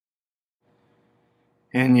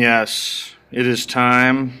And yes, it is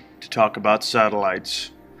time to talk about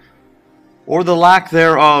satellites. Or the lack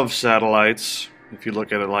thereof satellites, if you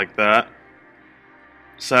look at it like that.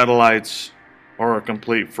 Satellites are a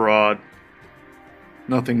complete fraud.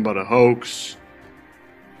 Nothing but a hoax.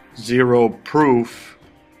 Zero proof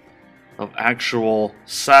of actual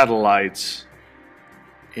satellites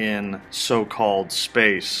in so-called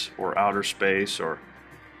space or outer space or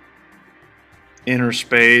inner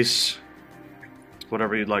space,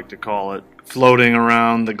 whatever you'd like to call it, floating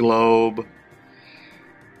around the globe.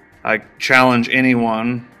 I challenge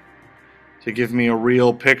anyone to give me a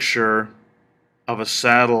real picture of a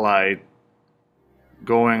satellite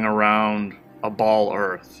going around a ball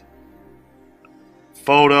Earth.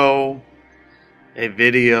 Photo, a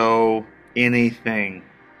video, anything.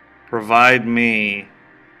 Provide me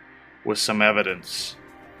with some evidence,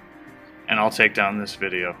 and I'll take down this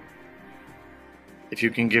video. If you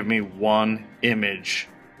can give me one image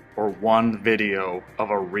or one video of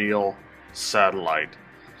a real satellite.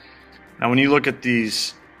 Now when you look at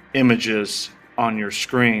these images on your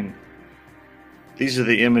screen, these are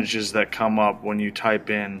the images that come up when you type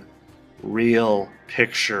in real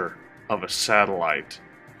picture of a satellite.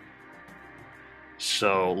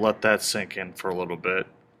 So let that sink in for a little bit.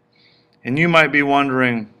 And you might be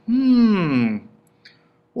wondering,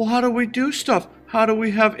 well, how do we do stuff? How do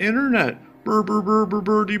we have internet? Burr, burr, burr, burr,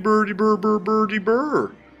 birdie, birdie, burr, burr, birdie,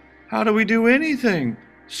 burr. How do we do anything?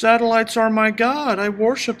 Satellites are my god. I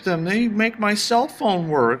worship them. They make my cell phone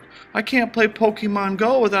work. I can't play Pokemon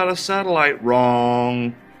Go without a satellite.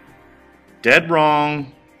 Wrong. Dead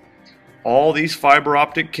wrong. All these fiber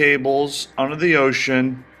optic cables under the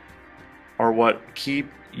ocean are what keep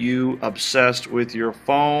you obsessed with your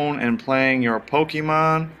phone and playing your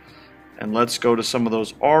Pokemon. And let's go to some of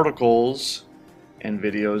those articles and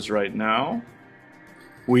videos right now.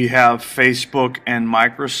 We have Facebook and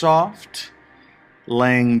Microsoft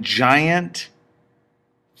laying giant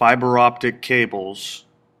fiber optic cables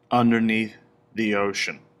underneath the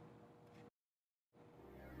ocean.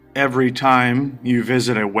 Every time you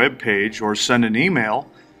visit a web page or send an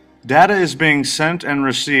email, data is being sent and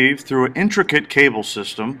received through an intricate cable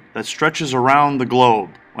system that stretches around the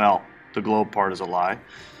globe. Well, the globe part is a lie.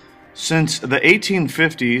 Since the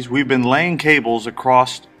 1850s, we've been laying cables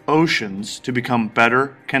across oceans to become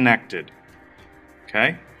better connected.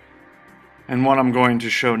 Okay? And what I'm going to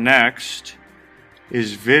show next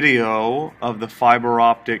is video of the fiber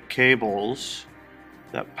optic cables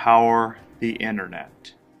that power the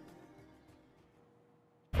internet.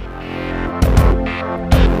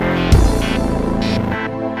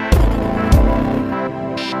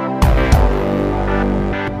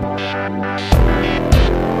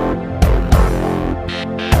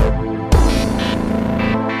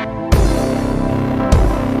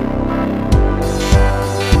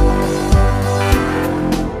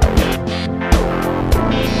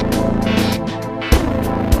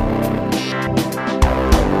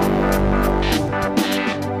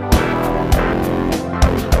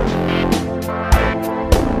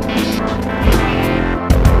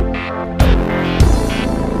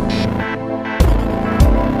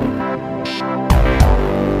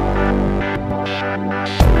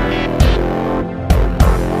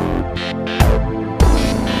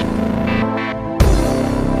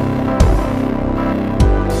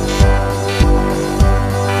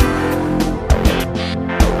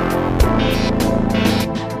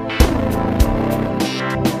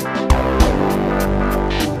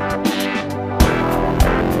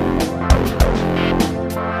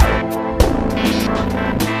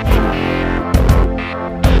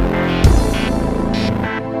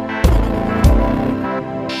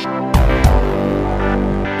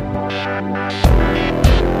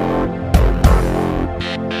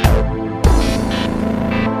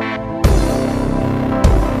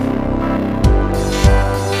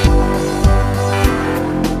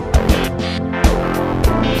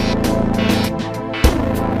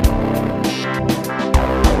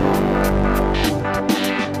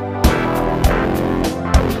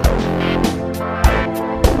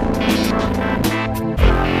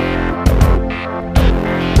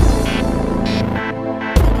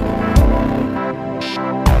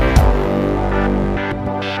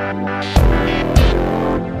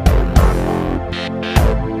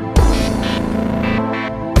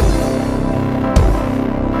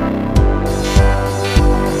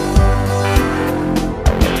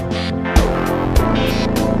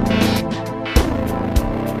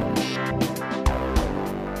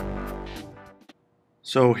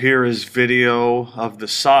 So here is video of the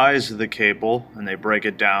size of the cable, and they break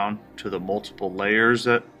it down to the multiple layers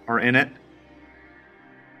that are in it.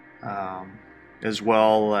 as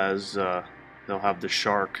well as they'll have the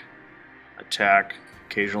shark attack,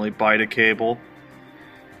 occasionally bite a cable.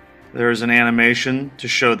 There's an animation to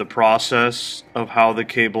show the process of how the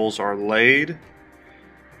cables are laid.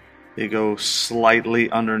 They go slightly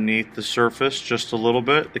underneath the surface, just a little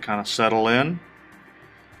bit, to kind of settle in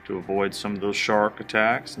to avoid some of those shark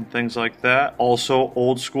attacks and things like that. Also,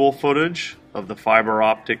 old school footage of the fiber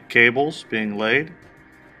optic cables being laid,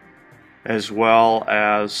 as well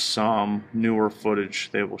as some newer footage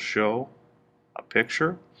they will show a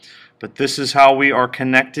picture. But this is how we are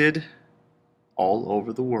connected all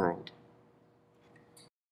over the world.